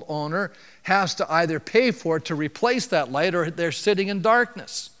household owner has to either pay for it to replace that light, or they're sitting in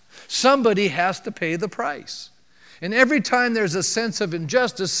darkness. Somebody has to pay the price. And every time there's a sense of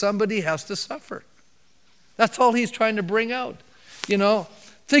injustice, somebody has to suffer. That's all he's trying to bring out. You know,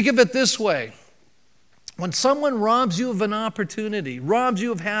 think of it this way. When someone robs you of an opportunity, robs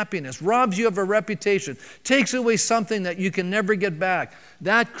you of happiness, robs you of a reputation, takes away something that you can never get back,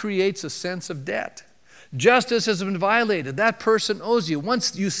 that creates a sense of debt. Justice has been violated. That person owes you.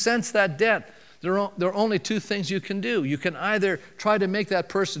 Once you sense that debt, there are only two things you can do. You can either try to make that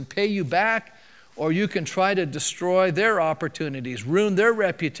person pay you back, or you can try to destroy their opportunities, ruin their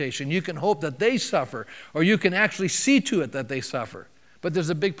reputation. You can hope that they suffer, or you can actually see to it that they suffer. But there's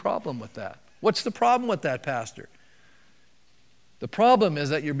a big problem with that. What's the problem with that, Pastor? The problem is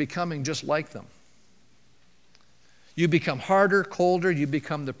that you're becoming just like them. You become harder, colder, you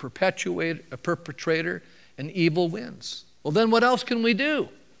become the perpetrator, and evil wins. Well, then what else can we do?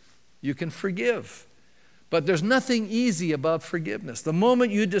 You can forgive. But there's nothing easy about forgiveness. The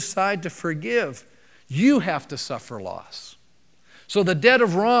moment you decide to forgive, you have to suffer loss. So the debt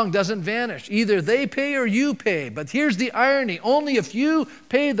of wrong doesn't vanish. Either they pay or you pay. But here's the irony. Only if you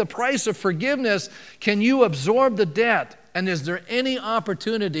pay the price of forgiveness can you absorb the debt. And is there any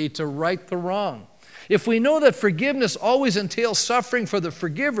opportunity to right the wrong? If we know that forgiveness always entails suffering for the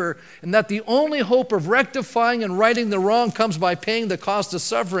forgiver, and that the only hope of rectifying and righting the wrong comes by paying the cost of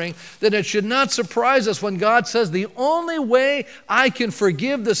suffering, then it should not surprise us when God says the only way I can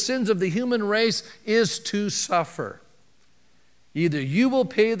forgive the sins of the human race is to suffer. Either you will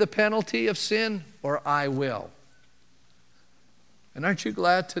pay the penalty of sin or I will. And aren't you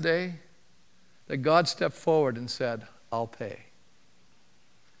glad today that God stepped forward and said, I'll pay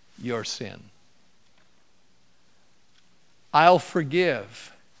your sin. I'll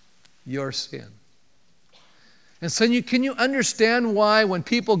forgive your sin. And so can you understand why when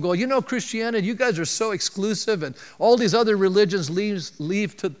people go, Christianity, you guys are so exclusive and all these other religions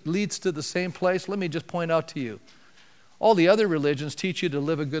leads to the same place? Let me just point out to you. All the other religions teach you to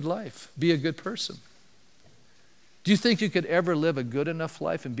live a good life, be a good person. Do you think you could ever live a good enough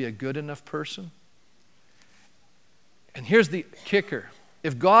life and be a good enough person? And here's the kicker.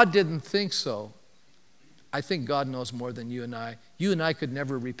 If God didn't think so, I think God knows more than you and I. You and I could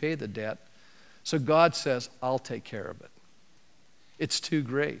never repay the debt. So God says, I'll take care of it. It's too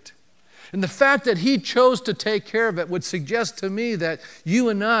great. And the fact that He chose to take care of it would suggest to me that you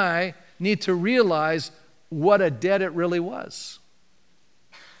and I need to realize what a debt it really was.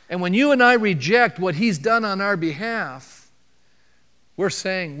 And when you and I reject what He's done on our behalf, we're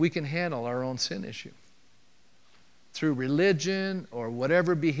saying we can handle our own sin issue through religion or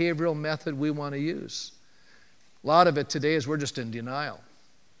whatever behavioral method we want to use. A lot of it today is we're just in denial.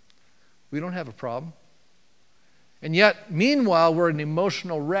 We don't have a problem. And yet, meanwhile, we're an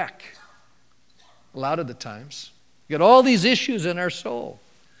emotional wreck a lot of the times. We got all these issues in our soul.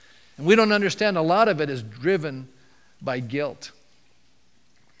 And we don't understand a lot of it is driven by guilt.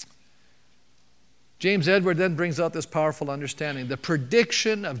 James Edward then brings out this powerful understanding. The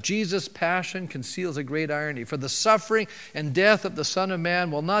prediction of Jesus' passion conceals a great irony. For the suffering and death of the Son of Man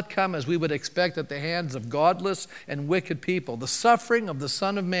will not come as we would expect at the hands of godless and wicked people. The suffering of the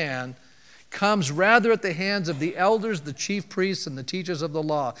Son of Man comes rather at the hands of the elders, the chief priests, and the teachers of the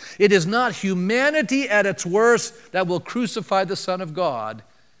law. It is not humanity at its worst that will crucify the Son of God.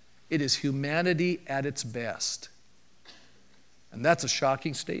 It is humanity at its best. And that's a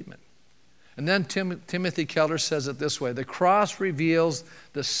shocking statement. And then Timothy Keller says it this way: the cross reveals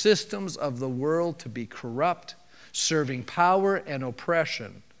the systems of the world to be corrupt, serving power and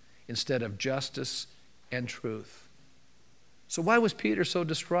oppression instead of justice and truth. So why was Peter so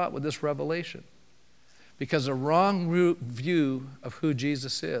distraught with this revelation? Because a wrong view of who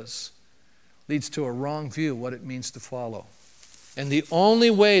Jesus is leads to a wrong view of what it means to follow. And the only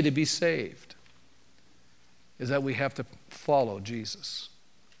way to be saved is that we have to follow Jesus.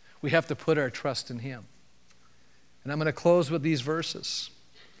 We have to put our trust in Him. And I'm going to close with these verses.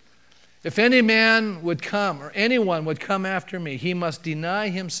 If any man would come, or anyone would come after me, he must deny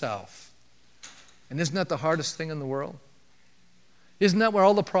himself. And isn't that the hardest thing in the world? Isn't that where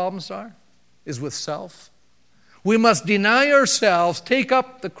all the problems are? Is with self. We must deny ourselves, take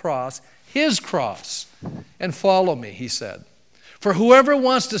up the cross, His cross, and follow me, He said. For whoever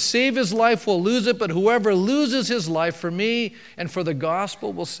wants to save his life will lose it, but whoever loses his life for me and for the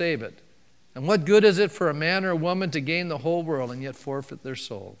gospel will save it. And what good is it for a man or a woman to gain the whole world and yet forfeit their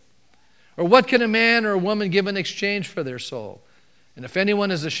soul? Or what can a man or a woman give in exchange for their soul? And if anyone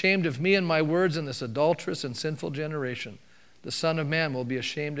is ashamed of me and my words in this adulterous and sinful generation, the Son of Man will be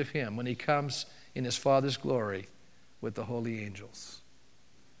ashamed of him when He comes in His Father's glory with the holy angels.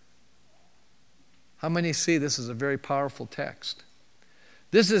 How many see this is a very powerful text?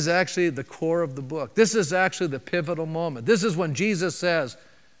 This is actually the core of the book. This is actually the pivotal moment. This is when Jesus says,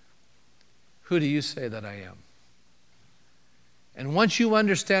 who do you say that I am? And once you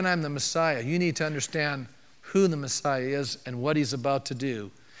understand I'm the Messiah, you need to understand who the Messiah is and what He's about to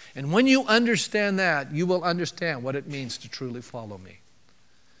do. And when you understand that, you will understand what it means to truly follow me.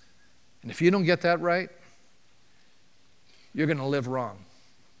 And if you don't get that right, you're going to live wrong.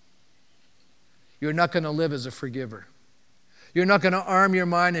 You're not going to live as a forgiver. You're not going to arm your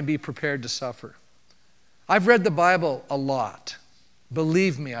mind and be prepared to suffer. I've read the Bible a lot.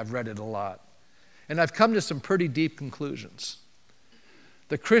 Believe me, I've read it a lot. And I've come to some pretty deep conclusions.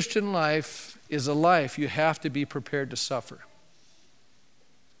 The Christian life is a life you have to be prepared to suffer.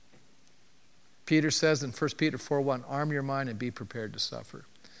 Peter says in 1 Peter 4:1, arm your mind and be prepared to suffer.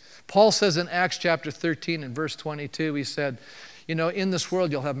 Paul says in Acts chapter 13 and verse 22, he said, You know, in this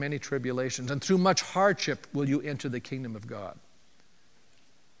world you'll have many tribulations, and through much hardship will you enter the kingdom of God.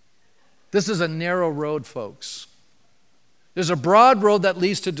 This is a narrow road, folks. There's a broad road that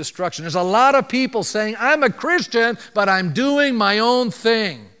leads to destruction. There's a lot of people saying, I'm a Christian, but I'm doing my own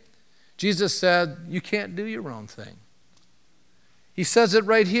thing. Jesus said, you can't do your own thing. He says it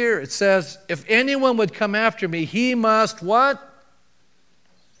right here. It says, if anyone would come after me, he must what?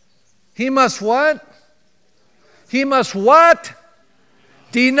 He must what? He must what?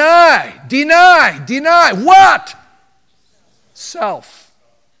 Deny. What? Self.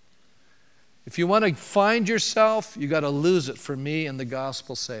 If you want to find yourself, you got to lose it for me and the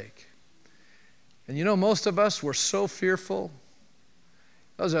gospel's sake. And you know, most of us were so fearful.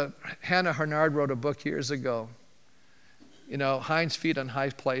 Hannah Hurnard wrote a book years ago. You know, Hinds' Feet on High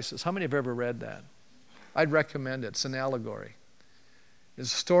Places. How many have ever read that? I'd recommend it. It's an allegory.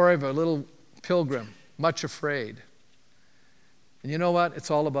 It's a story of a little pilgrim, much afraid. And you know what?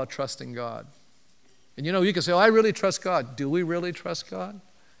 It's all about trusting God. And you know, you can say, oh, I really trust God. Do we really trust God?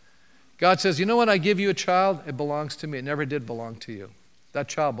 God says, you know what? I give you a child, it belongs to me. It never did belong to you. That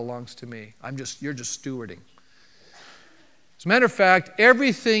child belongs to me. You're just stewarding. As a matter of fact,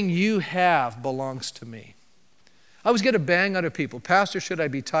 everything you have belongs to me. I always get a bang out of people. Pastor, should I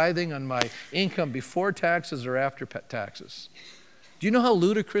be tithing on my income before taxes or after taxes? Do you know how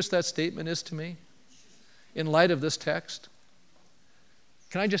ludicrous that statement is to me in light of this text?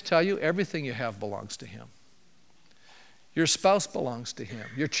 Can I just tell you, everything you have belongs to Him. Your spouse belongs to Him.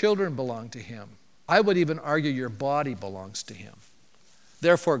 Your children belong to Him. I would even argue your body belongs to Him.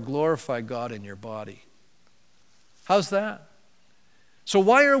 Therefore, glorify God in your body. How's that? So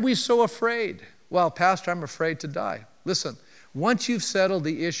why are we so afraid? Well, Pastor, I'm afraid to die. Listen, once you've settled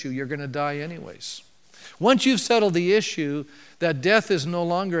the issue, you're going to die anyways. Once you've settled the issue that death is no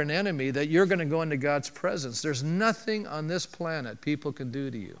longer an enemy, that you're going to go into God's presence, there's nothing on this planet people can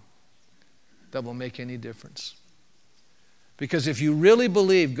do to you that will make any difference. Because if you really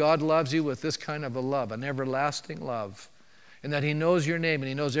believe God loves you with this kind of a love, an everlasting love, and that He knows your name and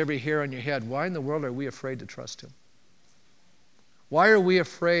He knows every hair on your head, why in the world are we afraid to trust Him? Why are we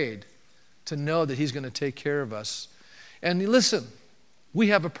afraid to know that He's going to take care of us? And listen, we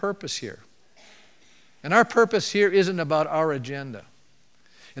have a purpose here. And our purpose here isn't about our agenda.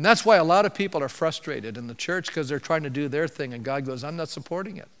 And that's why a lot of people are frustrated in the church, because they're trying to do their thing and God goes, I'm not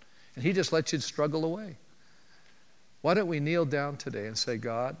supporting it. And He just lets you struggle away. Why don't we kneel down today and say,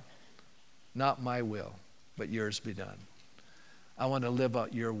 God, not my will, but yours be done. I want to live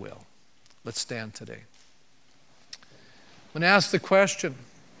out your will. Let's stand today. When asked the question,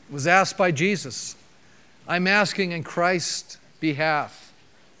 it was asked by Jesus, I'm asking in Christ's behalf,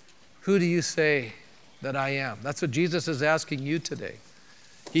 who do you say that I am? That's what Jesus is asking you today.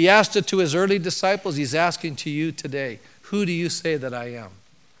 He asked it to His early disciples. He's asking to you today, who do you say that I am?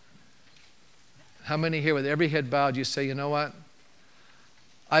 How many here with every head bowed, you say, you know what?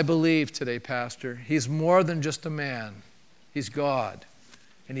 I believe today, Pastor, He's more than just a man. He's God,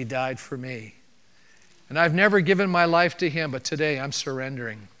 and He died for me. And I've never given my life to Him, but today I'm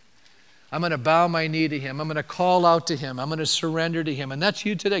surrendering. I'm going to bow my knee to Him. I'm going to call out to Him. I'm going to surrender to Him. And that's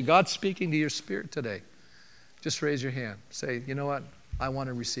you today. God's speaking to your spirit today. Just raise your hand. Say, you know what? I want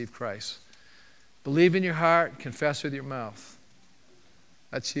to receive Christ. Believe in your heart, confess with your mouth.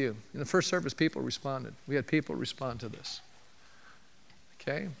 That's you. In the first service, people responded. We had people respond to this.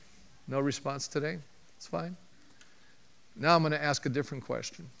 Okay? No response today? It's fine. Now I'm going to ask a different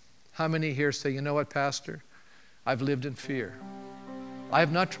question. How many here say, you know what, Pastor? I've lived in fear. I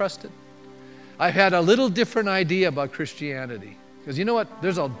have not trusted. I've had a little different idea about Christianity. Because you know what?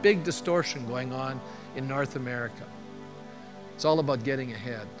 There's a big distortion going on in North America. It's all about getting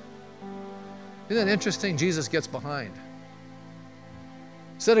ahead. Isn't it interesting? Jesus gets behind.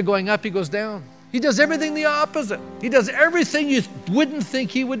 Instead of going up, He goes down. He does everything the opposite. He does everything you wouldn't think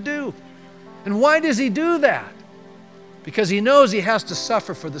He would do. And why does He do that? Because He knows He has to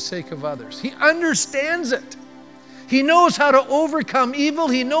suffer for the sake of others. He understands it. He knows how to overcome evil.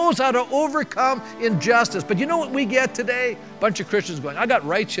 He knows how to overcome injustice. But you know what we get today? A bunch of Christians going, I got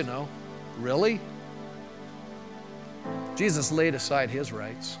rights, you know. Really? Jesus laid aside His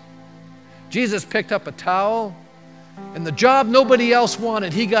rights. Jesus picked up a towel, and the job nobody else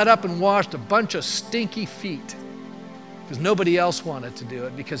wanted, He got up and washed a bunch of stinky feet because nobody else wanted to do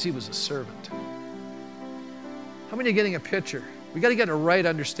it because He was a servant. How many are getting a picture? We got to get a right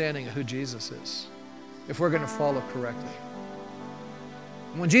understanding of who Jesus is if we're going to follow correctly.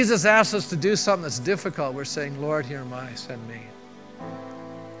 When Jesus asks us to do something that's difficult, we're saying, Lord, here am I, send me.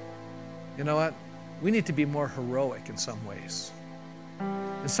 You know what? We need to be more heroic in some ways.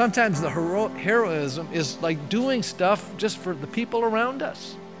 And sometimes the heroism is like doing stuff just for the people around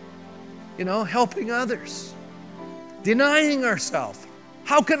us. You know, helping others. Denying ourselves.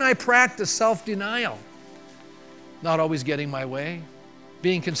 How can I practice self-denial? Not always getting my way.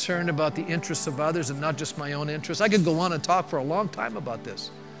 Being concerned about the interests of others and not just my own interests. I could go on and talk for a long time about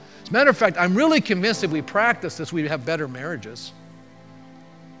this. As a matter of fact, I'm really convinced if we practice this, we'd have better marriages.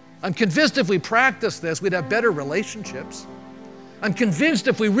 I'm convinced if we practice this, we'd have better relationships. I'm convinced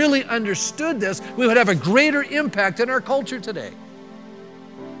if we really understood this, we would have a greater impact in our culture today.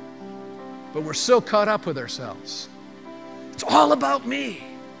 But we're so caught up with ourselves. It's all about me.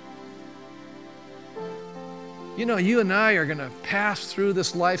 You know, you and I are going to pass through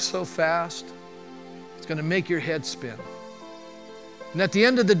this life so fast, it's going to make your head spin. And at the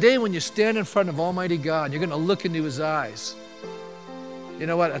end of the day, when you stand in front of Almighty God, you're going to look into His eyes. You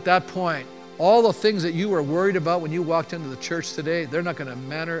know what? At that point, all the things that you were worried about when you walked into the church today, they're not going to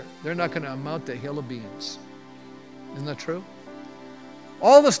matter. They're not going to amount to a hill of beans. Isn't that true?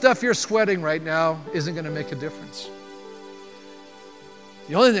 All the stuff you're sweating right now isn't going to make a difference.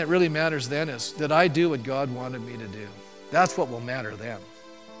 The only thing that really matters then is, did I do what God wanted me to do? That's what will matter then.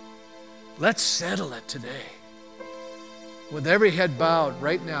 Let's settle it today. With every head bowed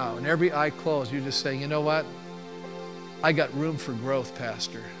right now and every eye closed, you're just saying, you know what? I got room for growth,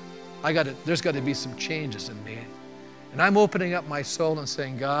 Pastor. There's got to be some changes in me. And I'm opening up my soul and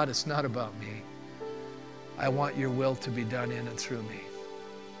saying, God, it's not about me. I want your will to be done in and through me.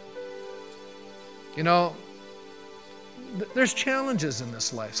 You know, there's challenges in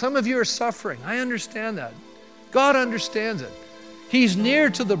this life. Some of you are suffering. I understand that. God understands it. He's near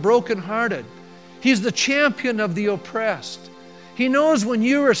to the brokenhearted. He's the champion of the oppressed. He knows when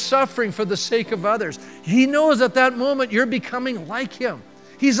you are suffering for the sake of others. He knows at that moment you're becoming like Him.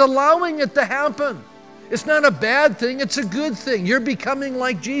 He's allowing it to happen. It's not a bad thing, it's a good thing. You're becoming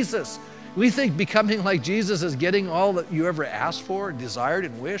like Jesus. We think becoming like Jesus is getting all that you ever asked for, desired,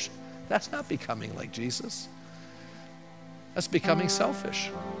 and wished. That's not becoming like Jesus. That's becoming selfish.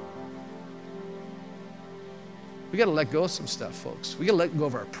 We got to let go of some stuff, folks. We got to let go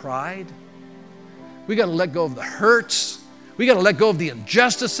of our pride. We got to let go of the hurts. We got to let go of the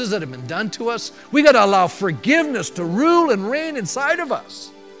injustices that have been done to us. We got to allow forgiveness to rule and reign inside of us.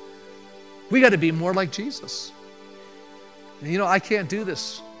 We got to be more like Jesus. And you know, I can't do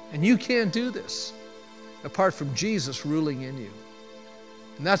this, and you can't do this apart from Jesus ruling in you.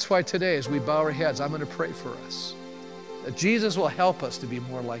 And that's why today, as we bow our heads, I'm going to pray for us, that Jesus will help us to be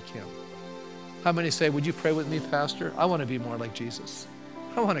more like Him. How many say, would you pray with me, Pastor? I want to be more like Jesus.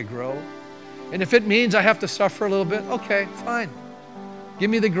 I want to grow. And if it means I have to suffer a little bit, okay, fine. Give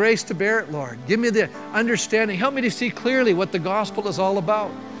me the grace to bear it, Lord. Give me the understanding. Help me to see clearly what the gospel is all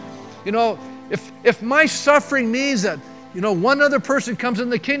about. You know, if my suffering means that, you know, one other person comes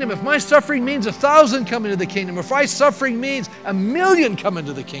into the kingdom, if my suffering means 1,000 come into the kingdom, if my suffering means 1,000,000 come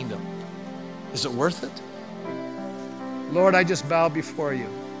into the kingdom, is it worth it? Lord, I just bow before you.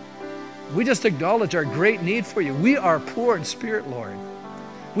 We just acknowledge our great need for you. We are poor in spirit, Lord.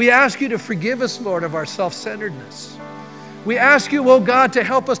 We ask you to forgive us, Lord, of our self-centeredness. We ask you, oh God, to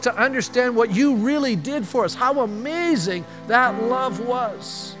help us to understand what you really did for us, how amazing that love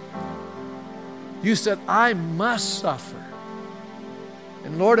was. You said, I must suffer.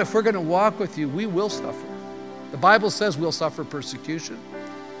 And Lord, if we're going to walk with you, we will suffer. The Bible says we'll suffer persecution.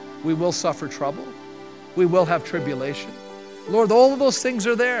 We will suffer trouble. We will have tribulation. Lord, all of those things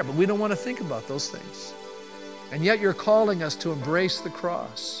are there, but we don't want to think about those things. And yet you're calling us to embrace the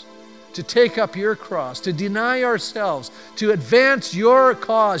cross, to take up your cross, to deny ourselves, to advance your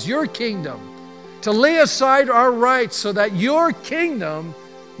cause, your kingdom, to lay aside our rights so that your kingdom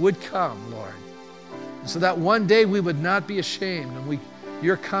would come, Lord. And so that one day we would not be ashamed, and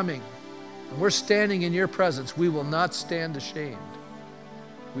you're coming, and we're standing in your presence. We will not stand ashamed.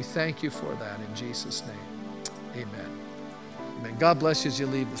 We thank you for that in Jesus' name. Amen. Amen. God bless you as you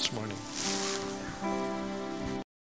leave this morning.